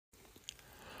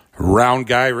Round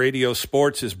Guy Radio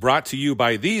Sports is brought to you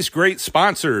by these great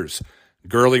sponsors.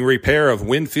 Girling Repair of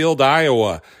Winfield,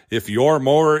 Iowa. If your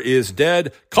mower is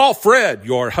dead, call Fred,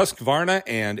 your Husqvarna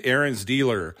and Aaron's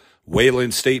dealer.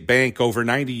 Wayland State Bank, over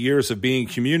 90 years of being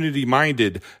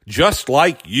community-minded, just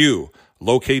like you.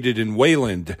 Located in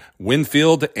Wayland,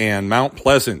 Winfield, and Mount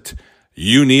Pleasant.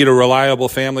 You need a reliable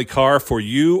family car for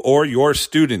you or your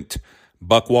student.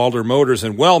 Buckwalder Motors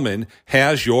in Wellman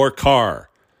has your car.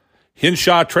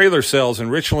 Hinshaw Trailer Sales in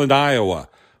Richland, Iowa.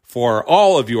 For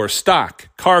all of your stock,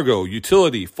 cargo,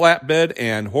 utility, flatbed,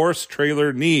 and horse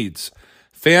trailer needs.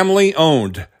 Family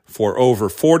owned for over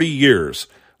 40 years.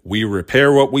 We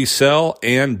repair what we sell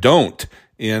and don't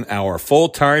in our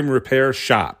full-time repair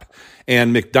shop.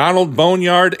 And McDonald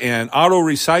Boneyard and Auto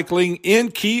Recycling in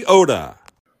Keota.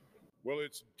 Well,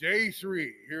 it's day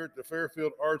 3 here at the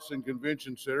Fairfield Arts and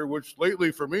Convention Center, which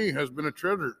lately for me has been a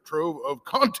treasure trove of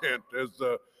content as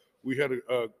we had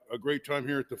a great time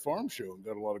here at the farm show and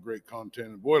got a lot of great content.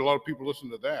 And boy, a lot of people listen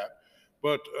to that.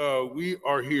 But we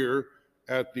are here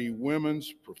at the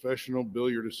Women's Professional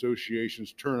Billiard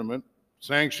Association's tournament,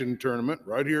 sanctioned tournament,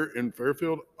 right here in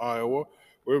Fairfield, Iowa.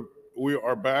 We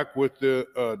are back with the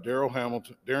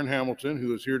Daryn Hamilton,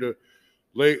 who is here to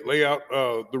lay out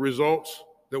the results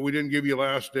that we didn't give you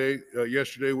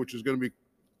yesterday, which is going to be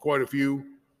quite a few,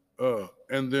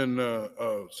 and then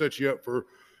set you up for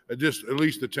just at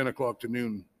least the 10 o'clock to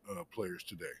noon players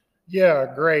today. Yeah,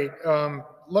 great.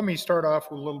 Let me start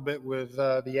off a little bit with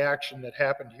the action that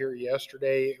happened here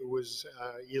yesterday. It was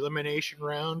elimination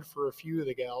round for a few of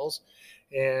the gals,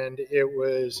 and it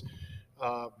was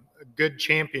a good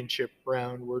championship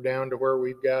round. We're down to where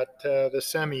we've got the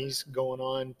semis going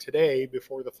on today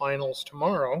before the finals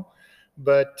tomorrow.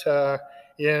 But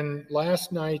in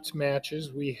last night's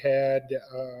matches, we had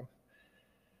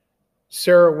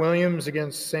Sarah Williams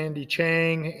against Sandy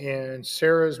Chang, and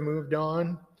Sarah's moved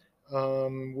on.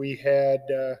 We had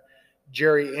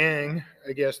Jerry Eng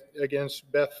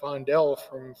against Beth Fondell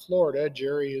from Florida.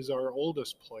 Jerry is our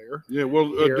oldest player. Yeah,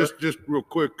 well, just real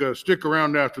quick, stick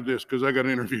around after this because I got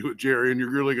an interview with Jerry, and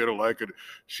you're really going to like it.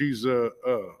 She's a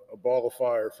ball of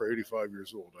fire for 85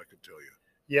 years old, I can tell you.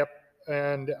 Yep,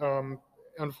 and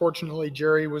unfortunately,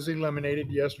 Jerry was eliminated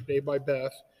yesterday by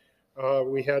Beth.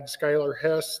 We had Skylar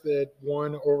Hess that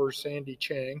won over Sandy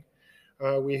Chang.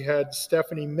 We had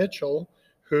Stephanie Mitchell,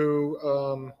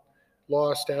 who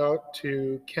lost out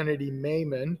to Kennedy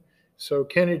Mayman. So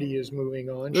Kennedy is moving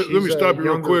on. Let me stop you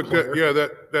real quick.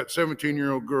 That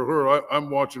 17-year-old girl, I'm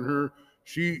watching her.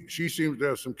 She seems to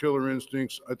have some killer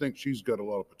instincts. I think she's got a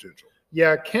lot of potential.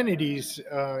 Yeah, Kennedy's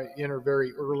in her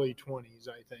very early 20s,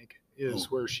 I think,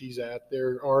 is where she's at.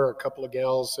 There are a couple of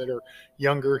gals that are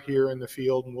younger here in the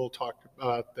field, and we'll talk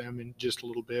about them in just a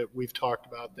little bit. We've talked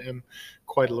about them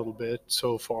quite a little bit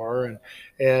so far,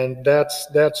 and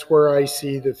that's where I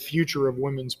see the future of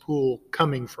women's pool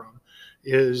coming from,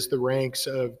 is the ranks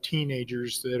of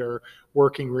teenagers that are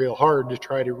working real hard to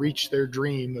try to reach their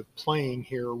dream of playing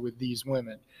here with these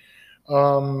women.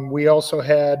 We also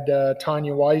had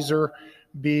Tanya Weiser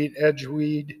beat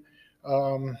Edgeweed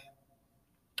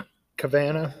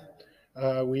Cavanna.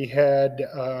 We had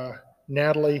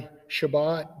Natalie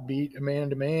Shabbat beat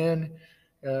Amanda Mann.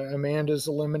 Amanda's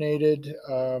eliminated.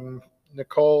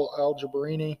 Nicole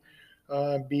Aljabarini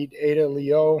beat Ada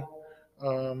Leo.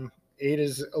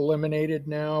 Ada's eliminated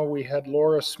now. We had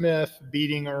Laura Smith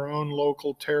beating our own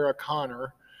local Tara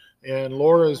Connor. And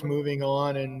Laura's moving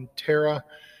on, and Tara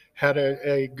had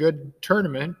a good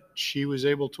tournament. She was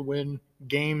able to win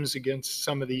games against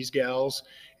some of these gals.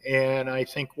 And I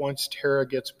think once Tara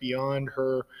gets beyond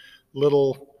her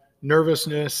little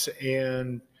nervousness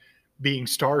and being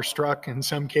starstruck in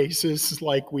some cases,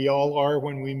 like we all are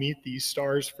when we meet these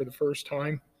stars for the first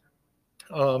time,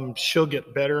 she'll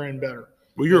get better and better.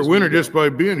 Well, you're a winner just by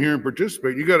being here and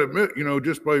participating. You got to admit,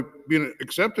 just by being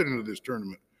accepted into this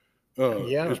tournament,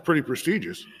 it's pretty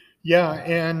prestigious. Yeah,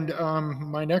 and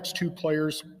my next two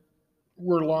players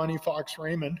were Lonnie Fox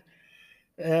Raymond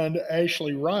and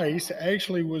Ashley Rice.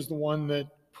 Ashley was the one that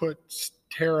put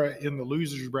Tara in the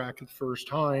loser's bracket the first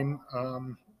time.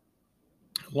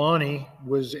 Lonnie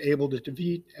was able to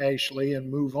defeat Ashley and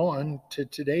move on to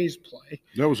today's play.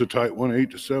 That was a tight one,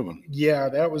 8-7. Yeah,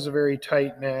 that was a very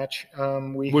tight match.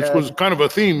 Which was kind of a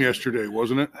theme yesterday,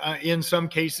 wasn't it? In some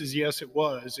cases, yes, it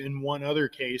was. In one other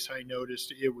case, I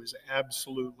noticed it was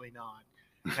absolutely not.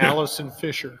 Allison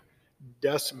Fisher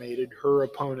decimated her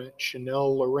opponent,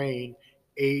 Chanel Lorraine,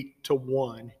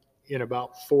 8-1 in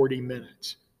about 40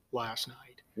 minutes last night.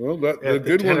 Well, the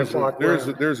good one is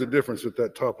there's a difference at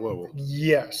that top level.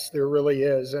 Yes, there really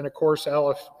is. And, of course,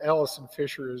 Allison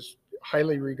Fisher is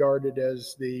highly regarded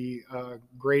as the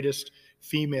greatest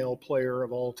female player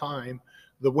of all time,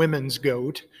 the women's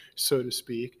GOAT, so to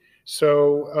speak.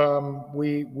 So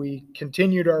we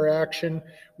continued our action.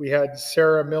 We had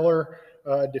Sarah Miller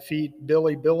defeat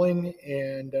Billy Billing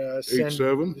and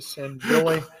send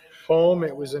Billy home.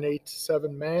 It was an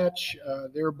 8-7 match.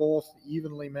 They're both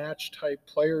evenly matched type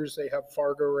players. They have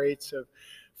Fargo rates of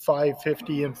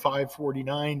 550 and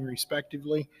 549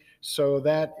 respectively. So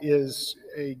that is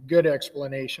a good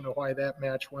explanation of why that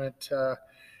match went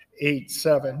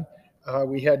 8-7.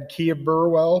 We had Kia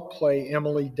Burwell play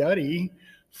Emily Duddy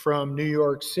from New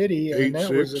York City, and that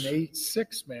was an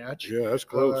 8-6 match. Yeah, that's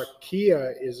close.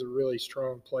 Kia is a really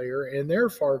strong player, and their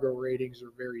Fargo ratings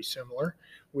are very similar.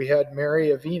 We had Mary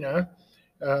Avina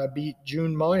beat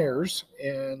June Myers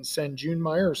and send June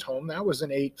Myers home. That was an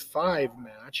 8-5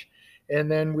 match. And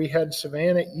then we had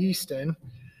Savannah Easton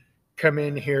come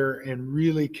in here and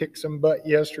really kick some butt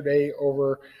yesterday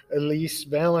over Elise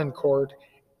Valancourt,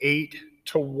 8-1.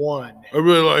 I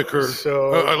really like her.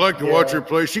 So I like to watch her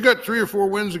play. She got 3 or 4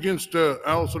 wins against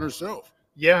Allison herself.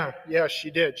 Yeah, she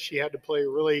did. She had to play a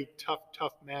really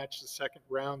tough match the second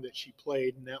round that she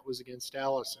played, and that was against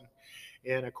Allison.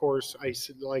 And of course, I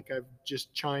said, like I've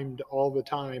just chimed all the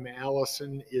time,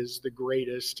 Allison is the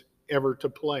greatest ever to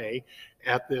play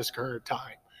at this current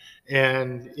time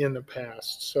and in the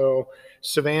past. So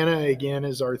Savannah, again,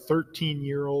 is our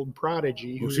 13-year-old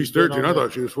prodigy. Well, she's 13. I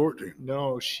thought she was 14.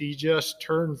 No, she just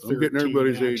turned 13. I'm getting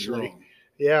everybody's age wrong.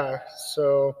 Yeah,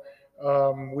 so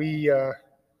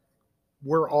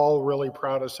we're all really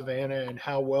proud of Savannah and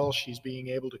how well she's being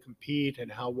able to compete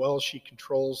and how well she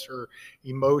controls her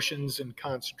emotions and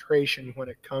concentration when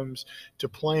it comes to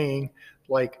playing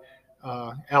like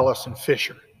Allison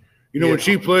Fisher. When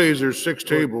she plays, there's 6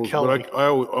 tables, Kelly. but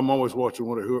I'm always watching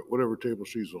whatever table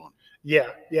she's on. Yeah,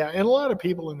 and a lot of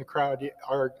people in the crowd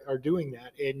are doing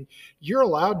that, and you're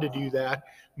allowed to do that,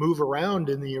 move around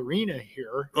in the arena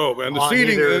here. Oh man, the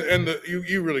seating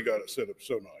you really got it set up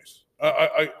so nice.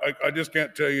 I just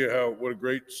can't tell you what a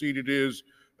great seat it is,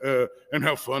 and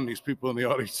how fun these people in the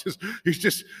audience is. He's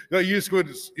just you just go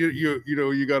to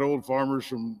you got old farmers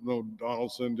from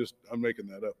Donaldson. I'm making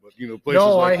that up, but places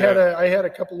like that. I had a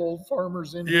couple old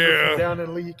farmers in here from down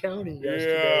in Lee County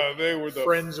yesterday. Yeah, they were the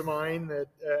friends of mine that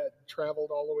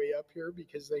traveled all the way up here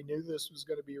because they knew this was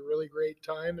going to be a really great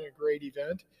time and a great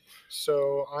event.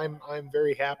 So I'm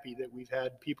very happy that we've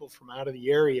had people from out of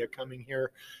the area coming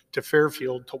here to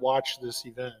Fairfield to watch this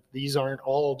event. These aren't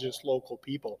all just local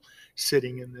people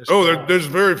sitting in this. There's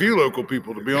very few local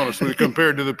people, to be honest with you,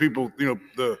 compared to the people,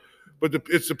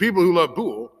 it's the people who love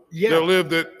pool. Yeah. That live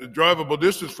that drivable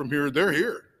distance from here. They're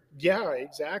here. Yeah,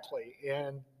 exactly.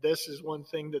 And this is one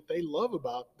thing that they love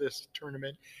about this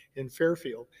tournament in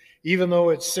Fairfield. Even though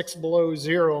it's 6 below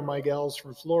zero, my gals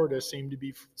from Florida seem to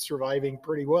be surviving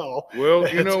pretty well. Well,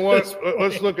 you know what?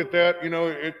 Let's look at that.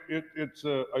 It's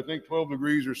I think 12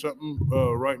 degrees or something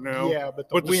right now. Yeah, but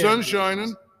the sun's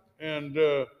shining and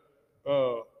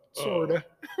sorta.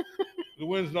 The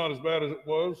wind's not as bad as it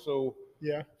was, so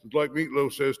yeah. Like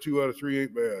Meatloaf says, 2 out of 3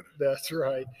 ain't bad. That's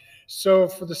right. So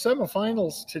for the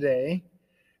semifinals today,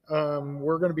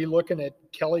 we're going to be looking at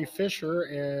Kelly Fisher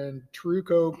and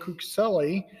Taruko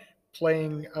Kukuselli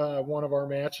playing one of our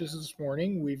matches this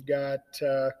morning. We've got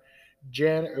that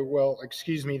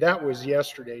was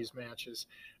yesterday's matches.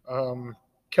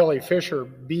 Kelly Fisher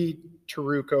beat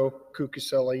Taruko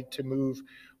Kukuselli to move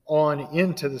on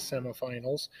into the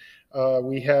semifinals.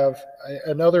 We have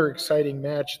another exciting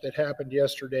match that happened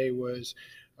yesterday was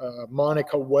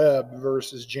Monica Webb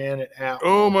versus Janet Atwood.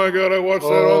 Oh my God, I watched that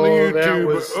on the YouTube. That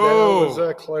was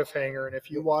a cliffhanger. And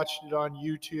if you watched it on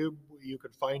YouTube, you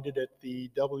could find it at the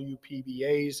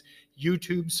WPBA's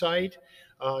YouTube site.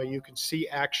 You can see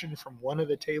action from one of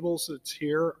the tables that's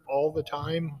here all the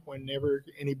time whenever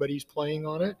anybody's playing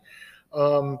on it.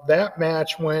 That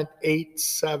match went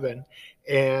 8-7.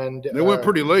 And it went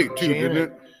pretty late too, didn't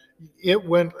it? It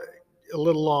went a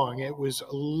little long. It was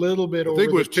a little bit over. I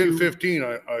think it was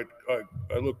 10:15.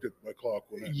 I looked at my clock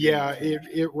when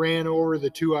it ran over the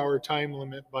 2-hour time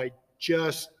limit by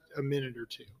just a minute or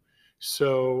two.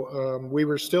 So we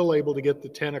were still able to get the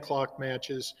 10 o'clock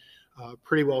matches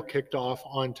pretty well kicked off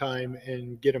on time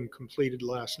and get them completed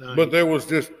last night. But there was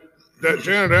just that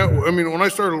Janet Atwood. I mean, when I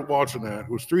started watching that, it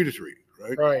was 3-3,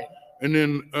 right? Right. And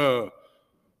then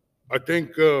I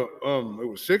think it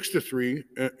was 6-3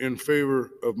 in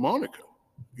favor of Monica.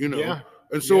 Yeah.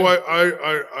 And so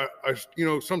I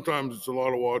sometimes it's a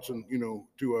lot of watching,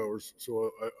 2 hours.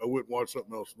 So I went and watch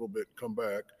something else a little bit, come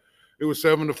back. It was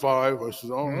 7-5. I said,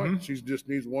 all right, she just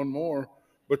needs one more.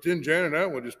 But then Janet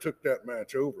Atwood just took that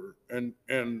match over, and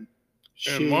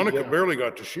And Monica barely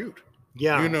got to shoot.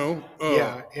 Yeah. You know.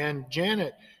 Yeah. And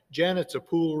Janet's a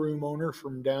pool room owner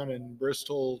from down in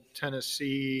Bristol,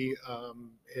 Tennessee,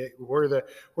 where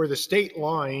the state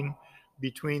line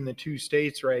between the two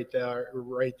states right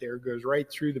there goes right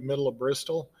through the middle of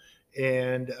Bristol.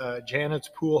 And Janet's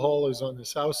Pool Hall is on the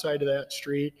south side of that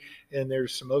street, and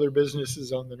there's some other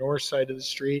businesses on the north side of the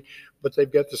street, but they've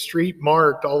got the street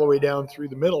marked all the way down through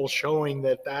the middle, showing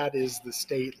that is the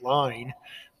state line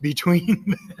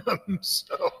between them.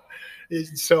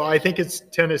 So I think it's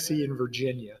Tennessee and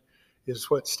Virginia is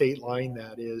what state line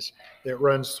that is that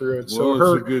runs through it. So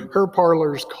her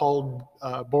parlor's called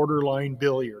Borderline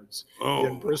Billiards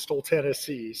in Bristol,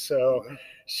 Tennessee. So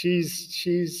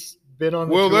she's been on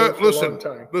the tour for a long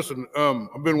time. Listen,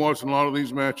 I've been watching a lot of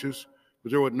these matches,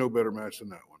 but there was no better match than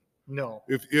that one. No.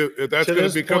 If that's going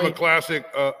to become a classic,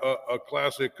 if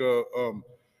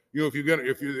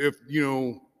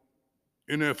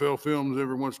NFL Films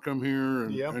ever wants to come here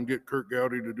and get Kirk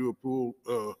Gowdy to do a pool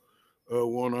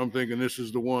one, I'm thinking this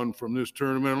is the one from this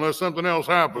tournament, unless something else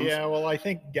happens. Yeah, well, I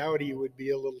think Gowdy would be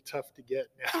a little tough to get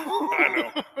now. I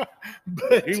know.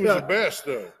 But he was the best,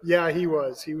 though. Yeah, he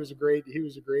was. He was a great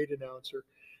announcer.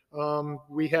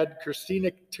 We had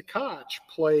Christina Tkach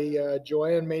play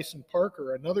Joanne Mason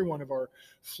Parker, another one of our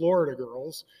Florida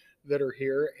girls that are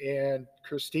here, and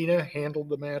Christina handled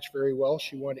the match very well.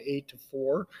 She won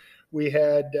 8-4. We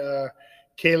had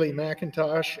Kaylee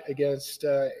McIntosh against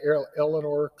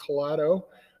Eleanor Collado,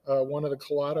 one of the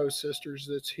Collado sisters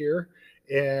that's here.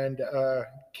 And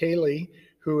Kaylee,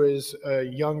 who is a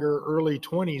younger, early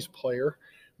 20s player,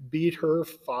 beat her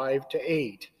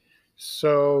 5-8.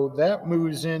 So that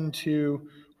moves into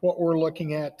what we're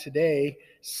looking at today.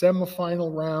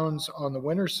 Semifinal rounds on the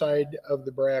winner's side of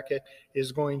the bracket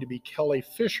is going to be Kelly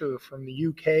Fisher from the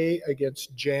UK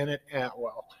against Janet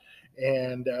Atwell.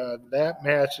 And that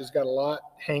match has got a lot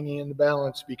hanging in the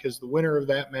balance because the winner of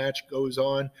that match goes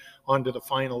onto the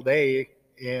final day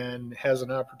and has an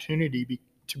opportunity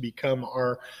to become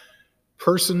our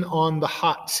person on the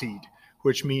hot seat,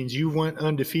 which means you went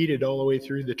undefeated all the way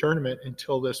through the tournament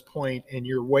until this point, and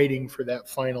you're waiting for that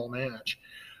final match.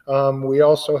 We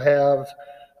also have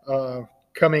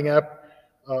coming up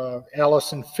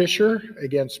Allison Fisher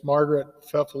against Margaret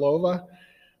Fefalova.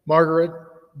 Margaret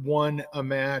won a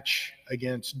match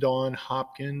against Dawn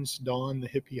Hopkins. Dawn, the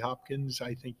hippie Hopkins,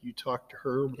 I think you talked to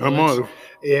her once.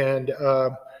 And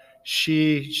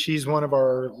she's one of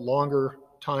our longer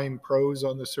time pros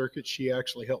on the circuit. She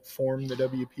actually helped form the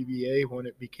WPBA when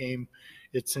it became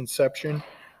its inception.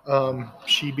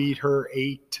 She beat her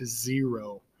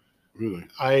 8-0. Really?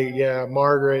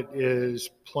 Margaret is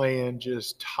playing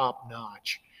just top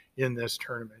notch in this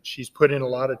tournament. She's put in a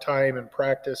lot of time and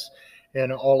practice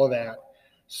and all of that.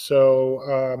 So,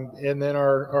 and then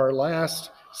our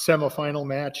last semifinal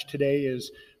match today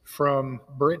is from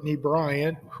Brittany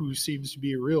Bryant, who seems to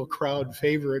be a real crowd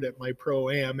favorite at my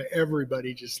Pro-Am.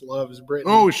 Everybody just loves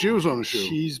Brittany. Oh, she was on the show.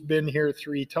 She's been here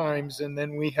 3 times. And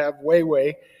then we have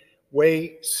Wei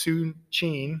Sun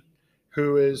Chin,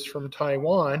 who is from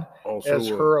Taiwan, also as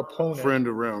her opponent. Friend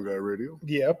of Round Guy Radio.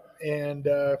 Yep. And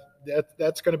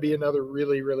that's going to be another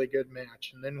really, really good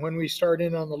match. And then when we start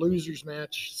in on the losers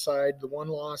match side, the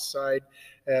one-loss side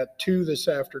at 2 this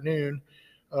afternoon,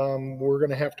 we're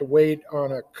going to have to wait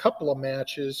on a couple of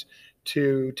matches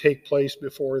to take place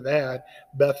before that.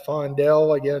 Beth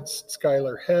Fondell against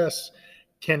Skylar Hess,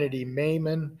 Kennedy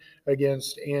Mayman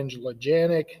against Angela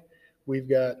Janik. We've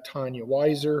got Tanya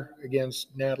Weiser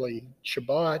against Natalie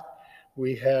Shabbat.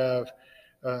 We have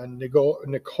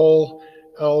Nicole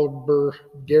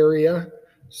Albergaria.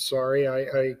 Sorry,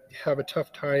 I have a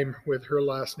tough time with her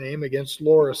last name, against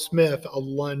Laura Smith,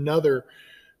 another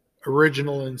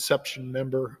original Inception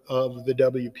member of the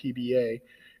WPBA.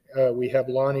 We have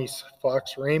Lonnie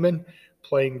Fox Raymond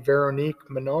playing Veronique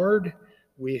Menard.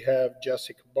 We have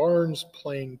Jessica Barnes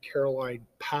playing Caroline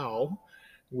Powell.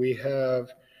 We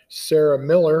have Sarah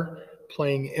Miller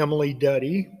playing Emily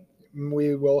Duddy.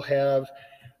 We will have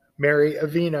Mary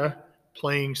Avina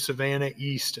playing Savannah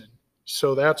Easton.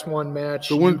 So that's one match.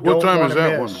 So what time is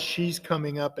that one? She's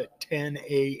coming up at 10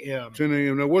 a.m. 10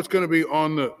 a.m. Now, what's going to be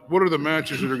what are the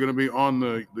matches that are going to be on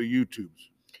the YouTubes?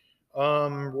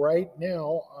 Right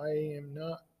now, I am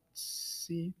not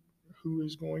seeing who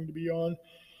is going to be on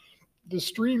the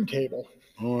stream table.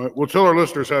 All right. Well, tell our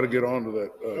listeners how to get onto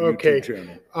that YouTube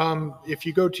channel. If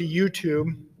you go to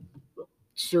YouTube,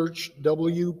 search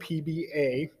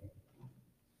WPBA,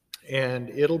 and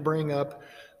it'll bring up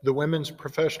the Women's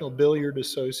Professional Billiard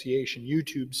Association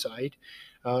YouTube site.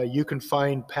 You can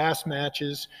find past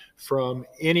matches from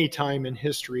any time in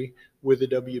history with the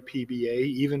WPBA,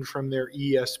 even from their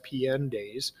ESPN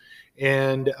days.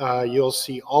 And you'll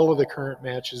see all of the current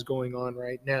matches going on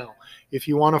right now. If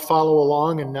you want to follow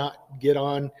along and not get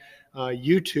on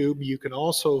YouTube, you can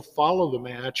also follow the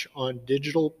match on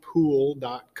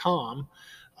digitalpool.com.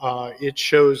 It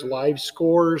shows live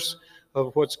scores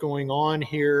of what's going on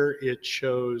here. It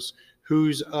shows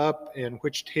who's up and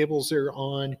which tables they're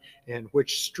on and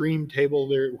which stream table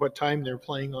what time they're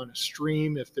playing on a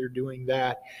stream if they're doing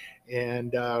that.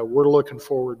 And we're looking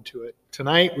forward to it.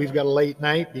 Tonight, we've got a late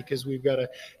night because we've got to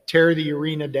tear the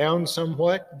arena down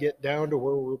somewhat, get down to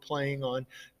where we're playing on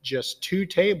just 2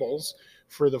 tables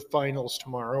for the finals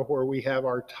tomorrow, where we have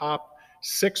our top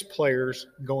 6 players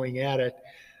going at it.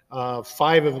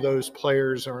 5 of those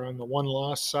players are on the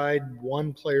one-loss side.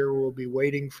 1 player will be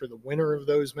waiting for the winner of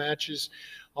those matches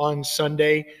on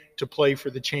Sunday to play for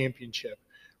the championship.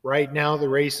 Right now, the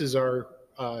races are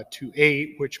to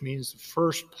 8, which means the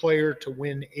first player to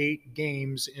win 8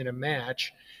 games in a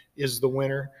match is the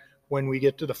winner. When we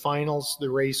get to the finals,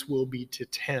 the race will be to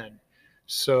 10.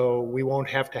 So we won't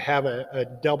have to have a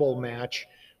double match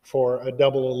for a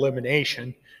double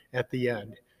elimination at the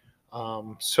end.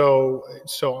 So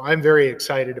I'm very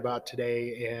excited about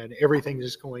today and everything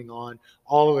that's going on.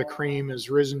 All of the cream has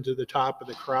risen to the top of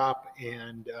the crop,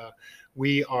 and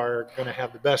we are going to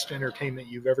have the best entertainment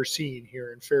you've ever seen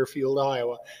here in Fairfield,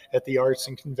 Iowa at the Arts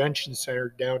and Convention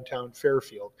Center, downtown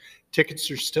Fairfield. Tickets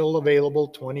are still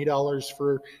available, $20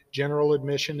 for general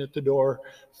admission at the door,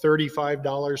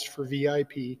 $35 for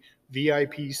VIP.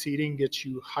 VIP seating gets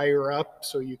you higher up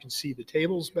so you can see the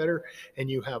tables better,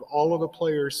 and you have all of the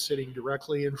players sitting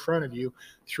directly in front of you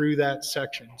through that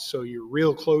section. So you're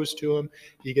real close to them.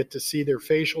 You get to see their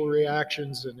facial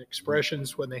reactions and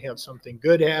expressions when they have something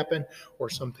good happen or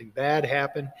something bad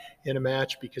happen in a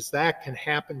match, because that can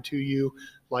happen to you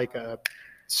like a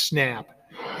snap.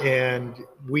 And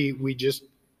we just,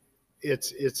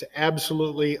 it's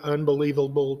absolutely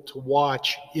unbelievable to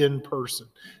watch in person.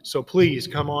 So please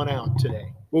come on out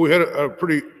today. Well, we had a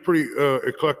pretty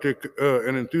eclectic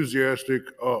and enthusiastic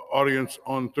audience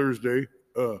on Thursday.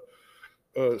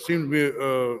 Seemed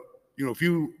to be a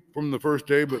few from the first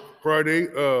day, but Friday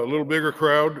a little bigger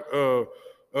crowd.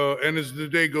 And as the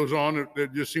day goes on,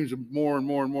 it just seems more and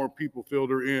more people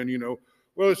filter in.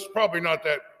 Well, it's probably not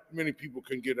that many people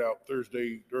can get out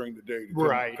Thursday during the day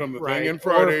to come the thing, and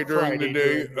Friday during the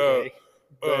day.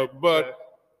 But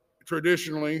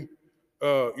traditionally,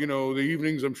 the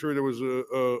evenings, I'm sure there was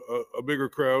a bigger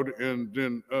crowd, and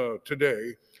then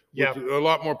today, a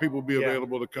lot more people be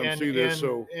available to come see this.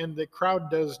 And the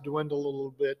crowd does dwindle a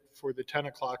little bit for the 10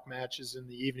 o'clock matches in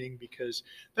the evening, because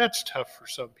that's tough for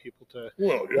some people to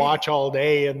watch all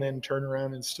day and then turn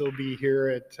around and still be here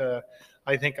at,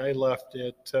 I think I left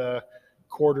at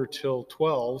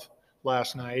 11:45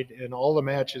 last night, and all the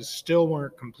matches still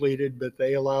weren't completed, but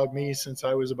they allowed me, since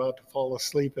I was about to fall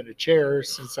asleep in a chair,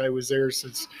 since I was there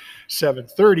since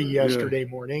 7:30 yesterday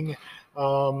morning,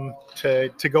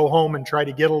 to go home and try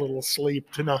to get a little sleep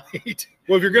tonight.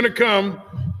 Well, if you're going to come,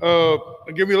 I'll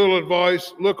give you a little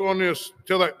advice. Look on this.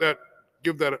 Tell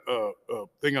give that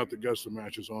thing out that got some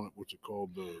matches on it. What's it called?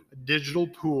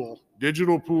 Digitalpool.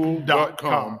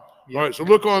 Digitalpool.com. Yep. All right, so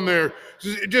look on there.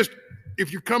 Just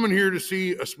if you're coming here to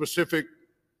see a specific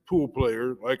pool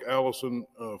player like Allison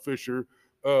Fisher,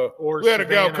 we had a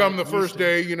gal come the first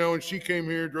day, and she came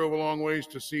here, drove a long ways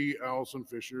to see Allison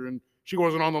Fisher, and she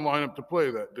wasn't on the lineup to play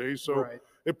that day, so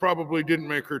it probably didn't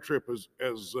make her trip as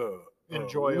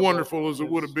enjoyable, wonderful as it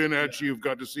would have been had she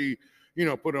got to see,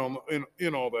 put on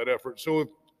in all that effort. So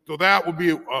that would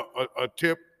be a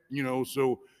tip,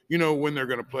 so when they're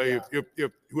going to play,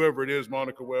 if whoever it is,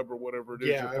 Monica Webb or whatever it is.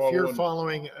 Yeah, if you're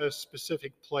following a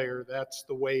specific player, that's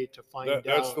the way to find out.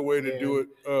 That's the way to do it.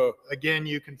 Again,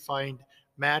 you can find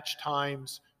match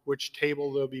times, which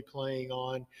table they'll be playing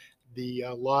on, the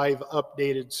live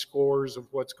updated scores of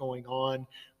what's going on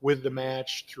with the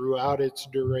match throughout its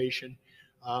duration.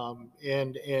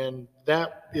 And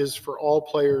that is for all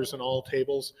players and all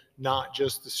tables, not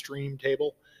just the stream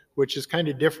table, which is kind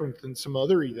of different than some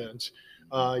other events.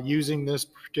 Using this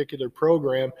particular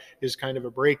program is kind of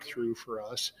a breakthrough for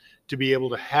us to be able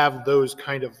to have those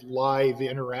kind of live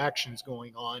interactions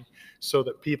going on so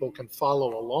that people can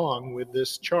follow along with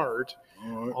this chart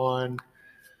on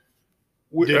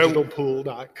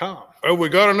digitalpool.com. We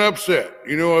got an upset.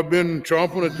 I've been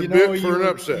chomping at the bit for an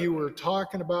upset. You were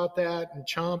talking about that and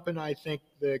chomping. I think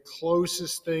the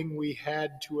closest thing we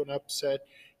had to an upset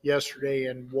yesterday,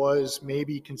 and was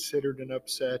maybe considered an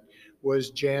upset, was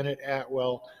Janet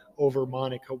Atwell over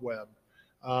Monica Webb.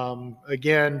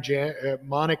 Again,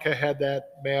 Monica had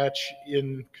that match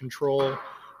in control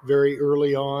very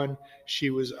early on. She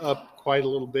was up quite a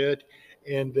little bit,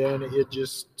 and then it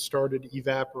just started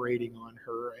evaporating on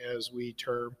her, as we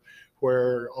term,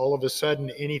 where all of a sudden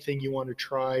anything you want to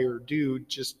try or do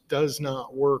just does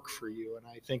not work for you. And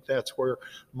I think that's where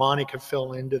Monica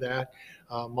fell into that.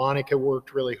 Monica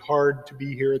worked really hard to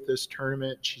be here at this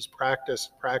tournament. She's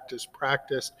practiced.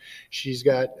 She's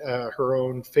got her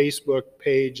own Facebook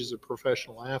page as a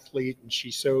professional athlete, and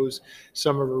she shows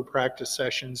some of her practice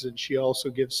sessions, and she also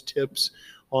gives tips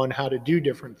on how to do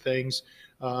different things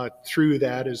through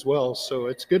that as well. So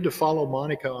it's good to follow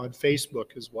Monica on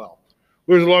Facebook as well.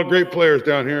 There's a lot of great players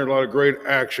down here, a lot of great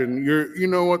action. You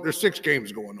know what? There's 6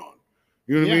 games going on.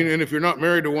 You know what I mean? And if you're not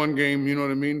married to one game, you know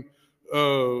what I mean?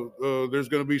 There's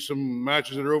going to be some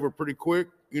matches that are over pretty quick,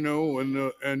 you know,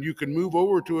 and you can move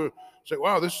over to say,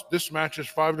 wow, this match is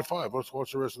 5-5. Let's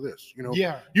watch the rest of this. You know,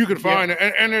 you can find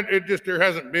and it just, there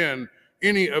hasn't been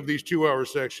any of these 2-hour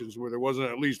sections where there wasn't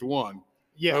at least one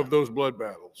of those blood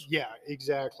battles. Yeah,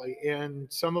 exactly.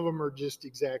 And some of them are just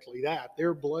exactly that.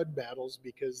 They're blood battles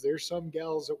because there's some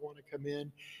gals that want to come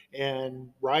in and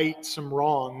right some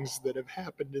wrongs that have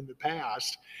happened in the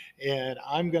past. And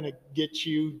I'm going to get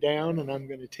you down and I'm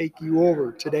going to take you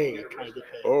over today, kind of thing.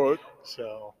 All right.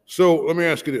 So let me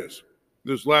ask you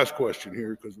this last question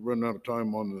here, because we're running out of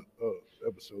time on the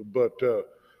episode. But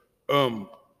how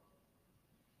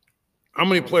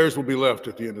many players will be left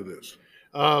at the end of this?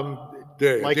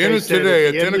 Day. Like at the end I of said, today, at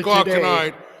at the 10 end of o'clock today,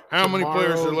 tonight, how many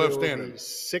players are tomorrow left there will standing? be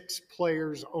 6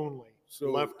 players only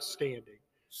left standing.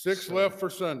 6 left for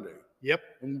Sunday. Yep.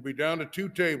 And we'll be down to 2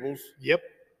 tables. Yep.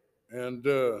 And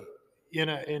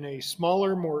in a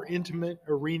smaller, more intimate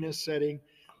arena setting,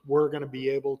 we're going to be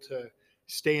able to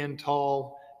stand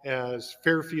tall as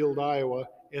Fairfield, Iowa,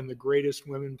 and the greatest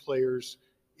women players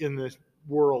in the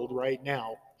world right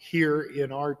now here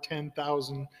in our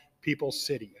 10,000 people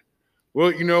city.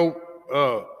 Well, you know,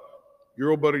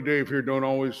 your old buddy Dave here don't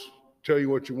always tell you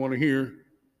what you want to hear.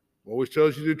 Always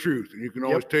tells you the truth, and you can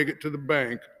always take it to the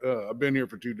bank. I've been here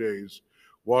for 2 days,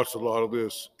 watched a lot of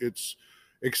this. It's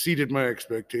exceeded my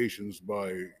expectations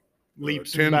by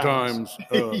leaps 10 times.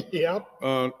 Yep.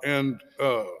 And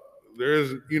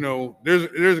there's going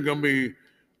to be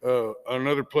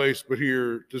another place but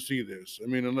here to see this. I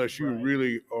mean, unless you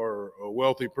really are a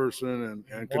wealthy person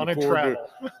and can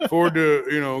afford to,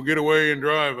 you know, get away and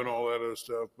drive and all that other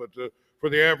stuff. But for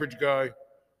the average guy,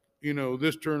 you know,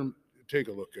 this term, take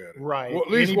a look at it. Right. Well,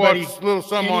 at least watch a little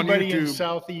something on YouTube. Anybody in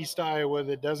Southeast Iowa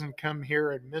that doesn't come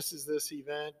here and misses this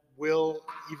event will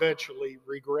eventually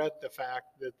regret the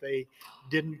fact that they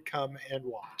didn't come and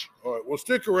watch. All right. Well,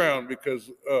 stick around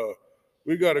because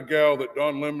we got a gal that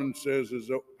Don Lemon says is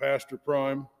past her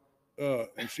prime,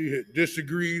 and she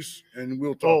disagrees, and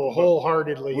we'll talk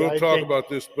wholeheartedly. We'll talk about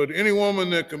this. But any woman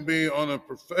that can be on a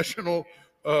professional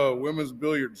women's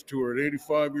billiards tour at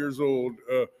 85 years old,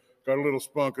 got a little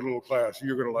spunk, a little class.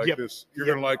 You're going to like this. You're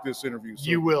going to like this interview. So,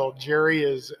 you will. Jerry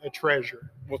is a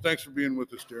treasure. Well, thanks for being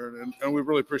with us, Daryn. And we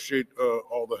really appreciate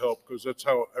all the help because that's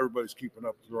how everybody's keeping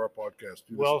up through our podcast.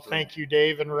 Well, thank you,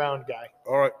 Dave and Round Guy.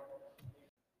 All right.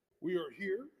 We are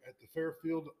here at the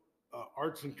Fairfield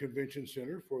Arts and Convention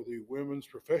Center for the Women's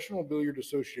Professional Billiard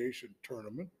Association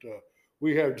Tournament.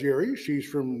 We have Jerry. She's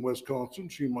from Wisconsin.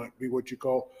 She might be what you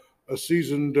call a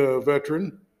seasoned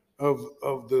veteran of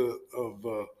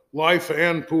life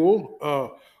and pool.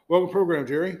 Welcome to the program,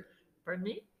 Jerry. Pardon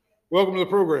me? Welcome to the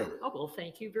program. Oh, well,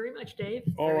 thank you very much, Dave.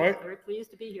 All right. Very pleased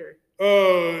to be here.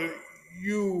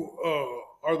 You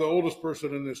are the oldest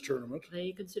person in this tournament.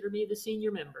 They consider me the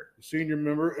senior member.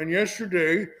 And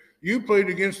yesterday you played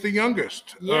against the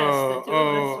youngest. Yes, the two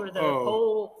of us were the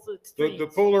pole extremes. The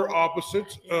polar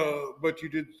opposites. But you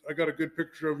did. I got a good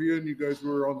picture of you, and you guys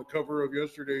were on the cover of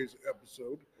yesterday's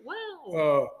episode.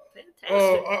 Wow.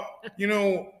 Fantastic. You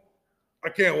know, I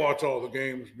can't watch all the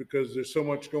games because there's so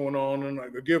much going on, and I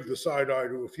give the side eye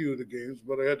to a few of the games.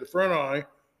 But I had the front eye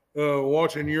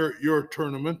watching your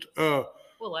tournament.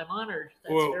 Well, I'm honored.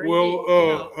 That's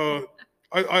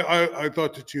I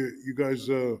thought that you guys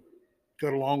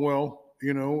got along well.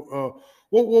 You know,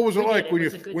 what was it like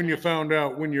when you found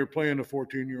out when you're playing a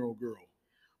 14-year-old girl?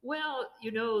 Well,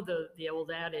 you know the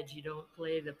old adage: you don't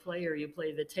play the player, you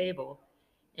play the table.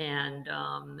 And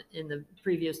in the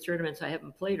previous tournaments, I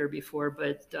haven't played her before,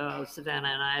 but Savannah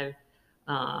and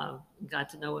I got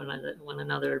to know one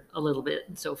another a little bit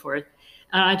and so forth.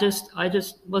 And I just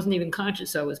wasn't even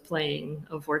conscious I was playing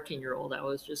a 14-year-old. I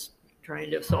was just trying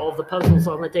to solve the puzzles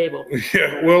on the table.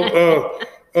 Yeah, well,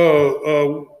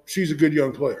 she's a good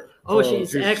young player. Oh,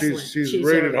 she's excellent. She's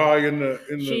rated high in the.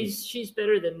 She's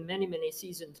better than many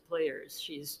seasoned players.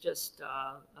 She's just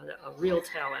a real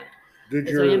talent.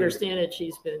 As I understand it,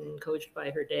 she's been coached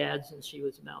by her dad since she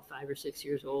was about 5 or 6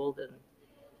 years old,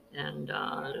 and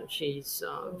she's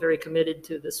very committed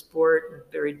to the sport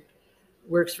and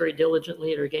works very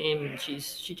diligently at her game, and she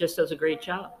just does a great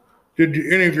job. Did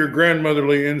any of your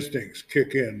grandmotherly instincts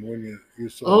kick in when you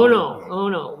saw? Oh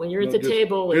no! When you're at the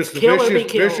table, it's kill or be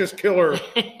killed. Vicious killer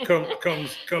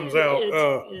comes out.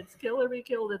 It's kill or be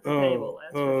killed at the table.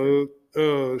 That's for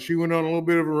sure. She went on a little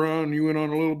bit of a run. You went on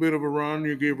a little bit of a run.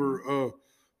 You gave her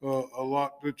a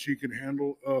lot that she can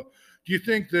handle. Do you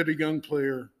think that a young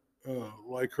player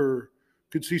like her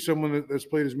could see someone that's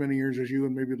played as many years as you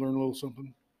and maybe learn a little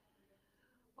something?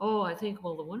 Oh, I think,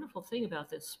 well, the wonderful thing about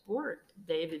this sport,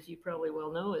 Dave, as you probably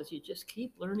well know, is you just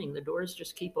keep learning. The doors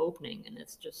just keep opening, and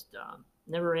it's just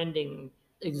never-ending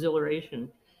exhilaration.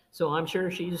 So I'm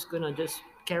sure she's going to just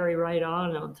carry right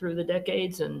on through the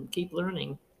decades and keep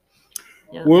learning.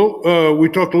 Yeah. Well, we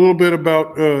talked a little bit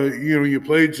about, you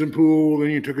played some pool, then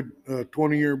you took a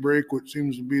 20-year break, which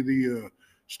seems to be the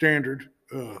standard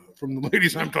from the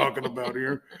ladies I'm talking about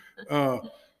here.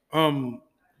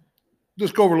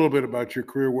 Let's go over a little bit about your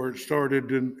career, where it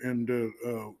started, and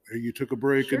you took a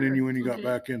break, Sure. And then you got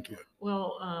back into it.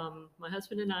 Well, my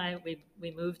husband and I,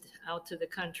 we moved out to the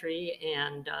country,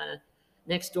 and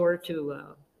next door to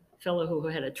a fellow who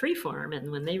had a tree farm, and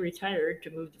when they retired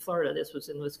to move to Florida, this was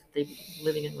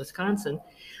living in Wisconsin.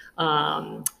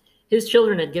 His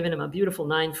children had given him a beautiful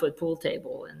 9-foot pool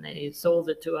table, and they sold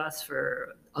it to us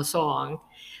for a song.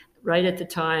 Right at the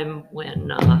time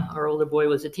when our older boy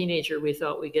was a teenager, we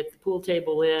thought we'd get the pool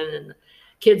table in, and the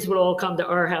kids would all come to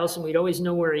our house, and we'd always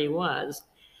know where he was.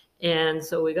 And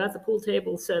so we got the pool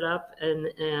table set up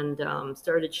and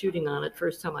started shooting on it.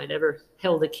 First time I'd ever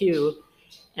held a cue.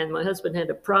 And my husband had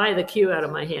to pry the cue out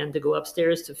of my hand to go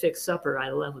upstairs to fix supper. I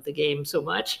love the game so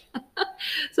much.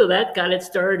 So that got it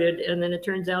started. And then it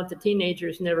turns out the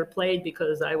teenagers never played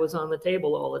because I was on the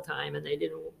table all the time, and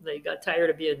they got tired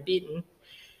of being beaten.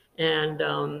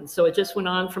 And so it just went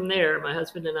on from there. My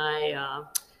husband and I,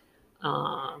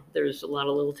 there's a lot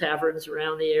of little taverns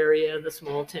around the area, the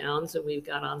small towns, and we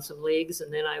got on some leagues.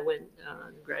 And then I went,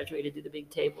 graduated to the big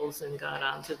tables and got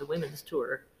on to the women's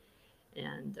tour.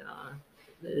 And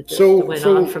it just went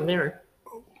on from there.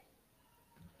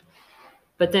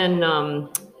 But then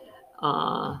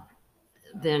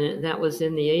that was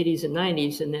in the 80s and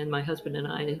 90s. And then my husband and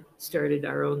I started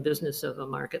our own business of a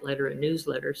market letter and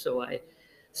newsletter. So I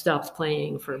stopped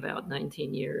playing for about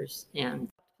 19 years and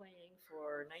playing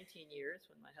for 19 years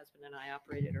when my husband and I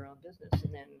operated our own business,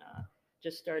 and then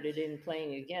just started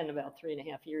playing again about 3.5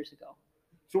 years ago.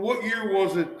 So what year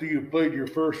was it that you played your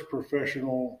first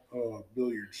professional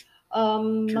billiards?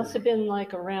 Must have been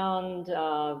like around,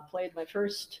 played my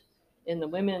first in the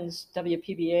women's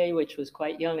WPBA, which was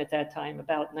quite young at that time,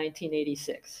 about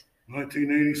 1986.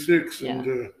 1986, yeah.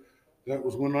 And that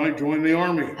was when I joined the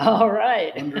Army. All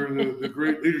right. Under the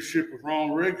great leadership of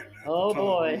Ronald Reagan. Oh,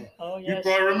 boy. Oh, yes. You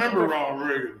probably remember Ronald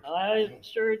Reagan. I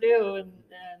sure do. And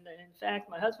in fact,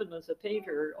 my husband was a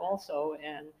painter also,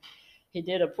 and he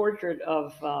did a portrait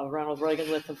of Ronald Reagan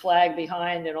with the flag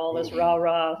behind and all this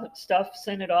rah-rah stuff,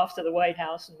 sent it off to the White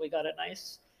House, and we got a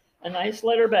nice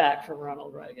letter back from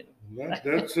Ronald Reagan.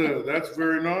 That's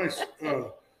very nice.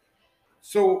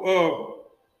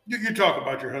 You talk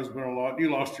about your husband a lot. You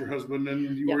lost your husband,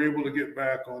 and you were able to get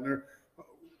back on there.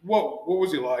 What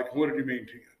was he like? What did he mean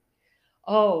to you?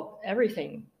 Oh,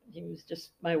 everything. He was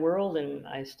just my world, and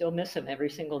I still miss him every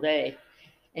single day.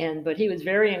 But he was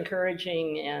very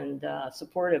encouraging and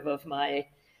supportive of my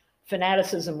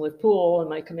fanaticism with pool and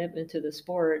my commitment to the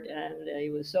sport. And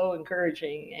he was so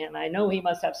encouraging. And I know he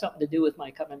must have something to do with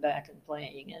my coming back and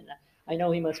playing. And I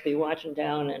know he must be watching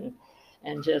down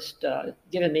and just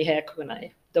giving me heck when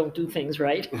I don't do things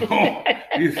right. Oh,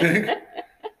 you think?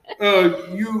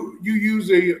 You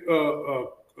use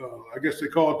I guess they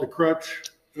call it the crutch.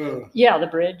 Yeah, the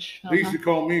bridge. They used to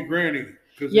call me Granny.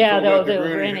 Yeah, the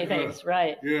granny things,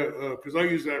 right. Yeah, because I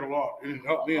use that a lot, and it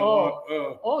helped me a lot.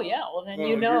 Yeah, well then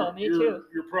me too.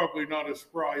 You're probably not as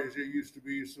spry as you used to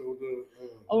be, so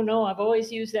Oh no, I've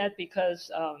always used that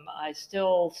because I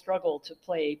still struggle to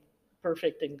play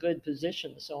perfect and good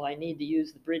positions, so I need to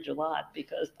use the bridge a lot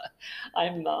because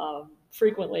I'm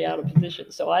frequently out of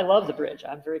position. So I love the bridge.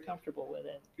 I'm very comfortable with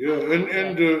it. Yeah,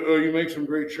 and you make some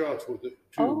great shots with it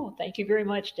too. Oh, thank you very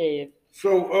much, Dave.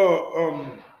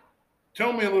 So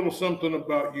tell me a little something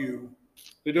about you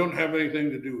that don't have anything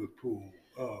to do with pool.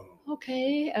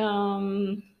 Okay,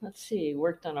 let's see.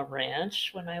 Worked on a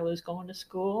ranch when I was going to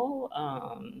school.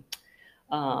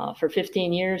 For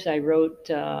 15 years, I wrote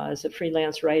as a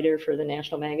freelance writer for the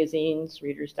national magazines,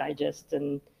 Reader's Digest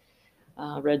and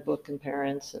Red Book and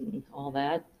Parents and all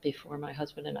that before my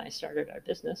husband and I started our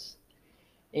business.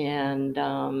 And,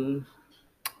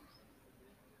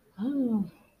 oh,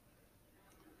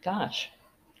 gosh,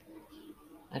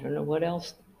 I don't know what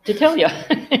else to tell you.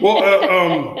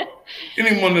 Well,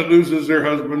 anyone that loses their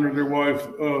husband or their wife,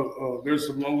 there's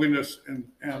some loneliness and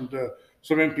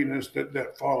some emptiness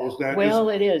that follows that. Well,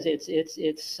 it is. It's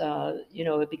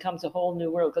it becomes a whole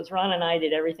new world because Ron and I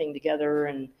did everything together,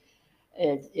 and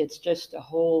it's just a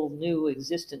whole new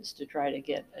existence to try to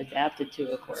get adapted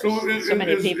to. Of course, so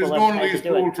many people going have to these to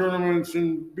do pool it. tournaments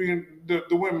and being the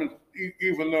women,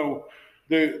 even though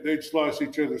they'd slice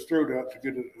each other's throat out to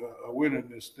get a win in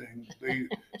this thing, they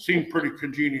seem pretty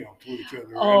congenial to each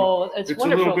other. Oh, it's it's a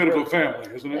little bit wonderful. of a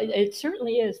family, isn't it? It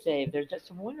certainly is, Dave. They're just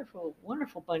a wonderful,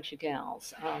 wonderful bunch of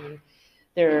gals.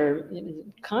 They're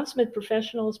consummate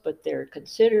professionals, but they're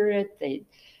considerate. They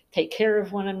take care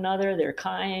of one another. They're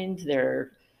kind.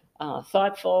 They're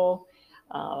thoughtful.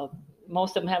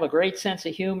 Most of them have a great sense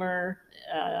of humor.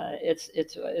 It's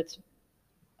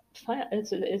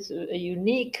a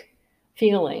unique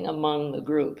feeling among the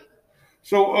group.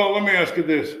 So let me ask you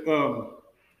this.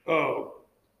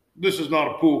 This is not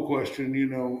a pool question,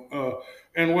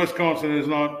 and Wisconsin is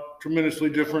not tremendously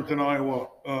different than Iowa.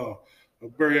 A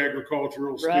very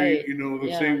agricultural state, Right. The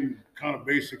Yeah. same kind of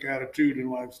basic attitude and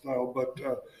lifestyle. But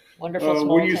Wonderful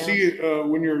small when you towns. see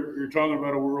when you're talking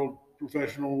about a world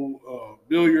professional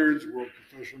billiards, world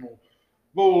professional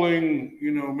bowling,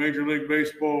 Major League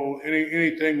Baseball,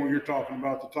 anything where you're talking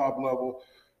about the top level,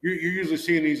 you're usually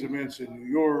seeing these events in New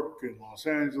York, in Los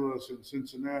Angeles, in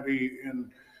Cincinnati,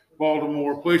 in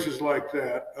Baltimore, places like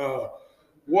that.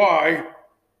 Why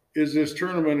is this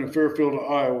tournament in Fairfield,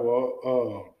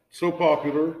 Iowa, so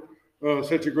popular,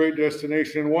 such a great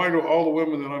destination? And why do all the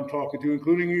women that I'm talking to,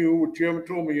 including you, which you haven't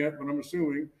told me yet, but I'm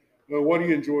assuming, why do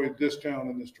you enjoy this town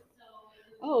and this tournament?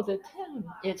 Oh, the town.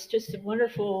 It's just a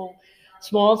wonderful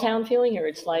small town feeling here.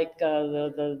 It's like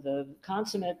the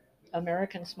consummate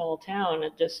American small town,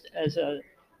 just as a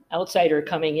outsider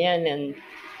coming in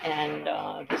and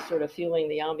just sort of feeling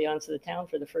the ambiance of the town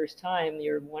for the first time.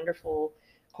 Your wonderful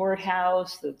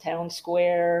courthouse, the town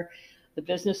square, the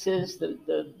businesses,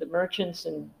 the merchants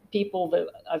and people that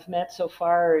I've met so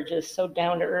far are just so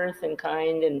down to earth and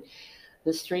kind, and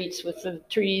the streets with the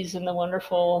trees and the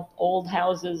wonderful old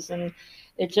houses, and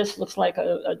it just looks like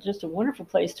just a wonderful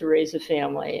place to raise a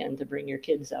family and to bring your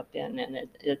kids up in. And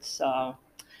it's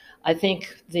I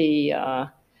think the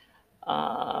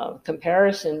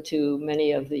comparison to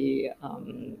many of the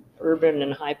urban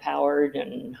and high-powered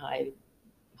and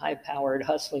high-powered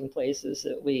hustling places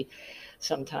that we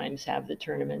sometimes have the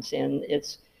tournaments in,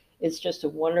 it's just a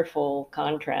wonderful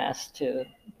contrast to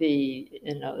be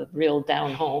in a real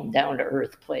down-home,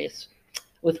 down-to-earth place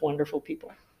with wonderful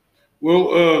people.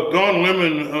 Well, Don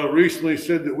Lemon recently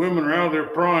said that women are out of their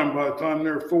prime by the time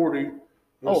they're 40.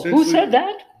 Who said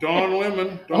that? Don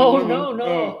Lemon. Lemon.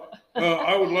 No.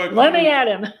 I would like. Let me at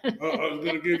him. I was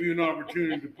going to give you an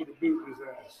opportunity to put a boot in his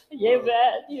ass. You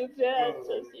bet.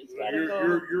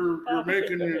 You're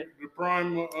making the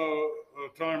prime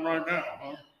time right now,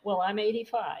 huh? Well, I'm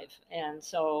 85, and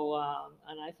so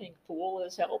and I think pool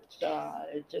has helped.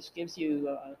 It just gives you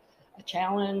a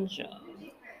challenge,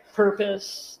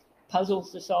 purpose,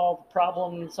 puzzles to solve,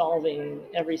 problem solving.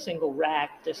 Every single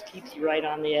rack just keeps you right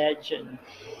on the edge, and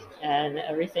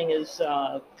everything is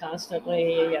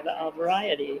constantly a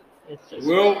variety. It's just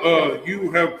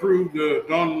you have proved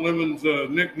Don Lemon's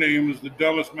nickname is the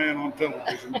dumbest man on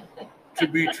television to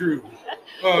be true.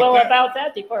 About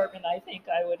that department, I think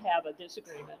I would have a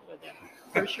disagreement with him,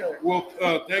 for sure. Well,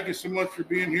 thank you so much for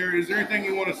being here. Is there anything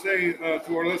you want to say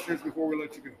to our listeners before we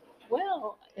let you go?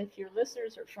 Well, if your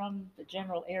listeners are from the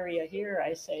general area here,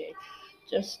 I say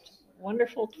just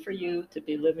wonderful for you to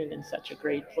be living in such a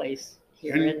great place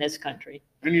here in this country.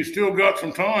 And you still got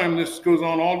some time. This goes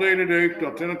on all day today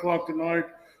till 10 o'clock tonight,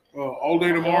 all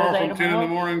day tomorrow from 10 in the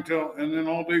morning and then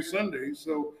all day Sunday.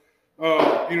 So,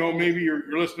 maybe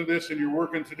you're listening to this and you're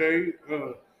working today.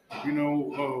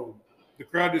 The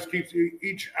crowd just keeps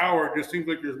each hour. It just seems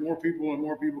like there's more people and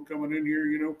more people coming in here,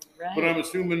 Right. But I'm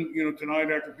assuming, tonight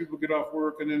after people get off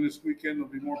work and then this weekend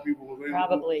there'll be more people available.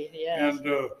 Probably, yes.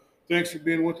 And thanks for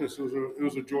being with us. It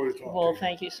was a joy to talk to you. Well,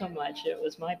 thank you so much. It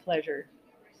was my pleasure.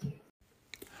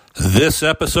 This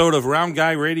episode of Round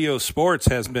Guy Radio Sports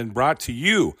has been brought to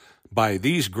you by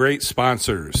these great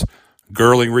sponsors.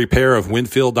 Girling Repair of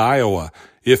Winfield, Iowa.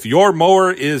 If your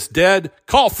mower is dead,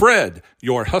 call Fred,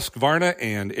 your Husqvarna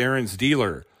and Aaron's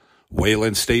dealer.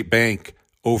 Wayland State Bank,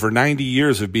 Over 90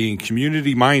 years of being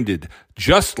community-minded,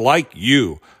 just like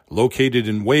you, located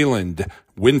in Wayland,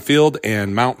 Winfield,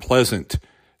 and Mount Pleasant.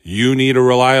 You need a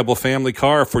reliable family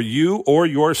car for you or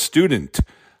your student.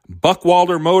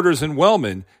 Buckwalder Motors in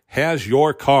Wellman has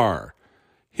your car.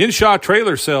 Hinshaw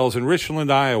Trailer Sales in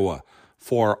Richland, Iowa,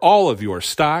 for all of your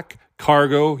stock,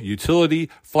 cargo, utility,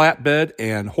 flatbed,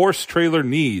 and horse trailer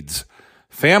needs.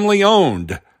 Family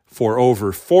owned for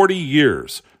over 40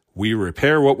 years. We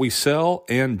repair what we sell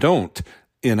and don't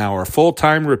in our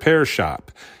full-time repair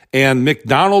shop. And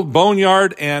McDonald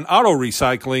Boneyard and Auto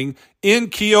Recycling in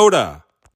Keota.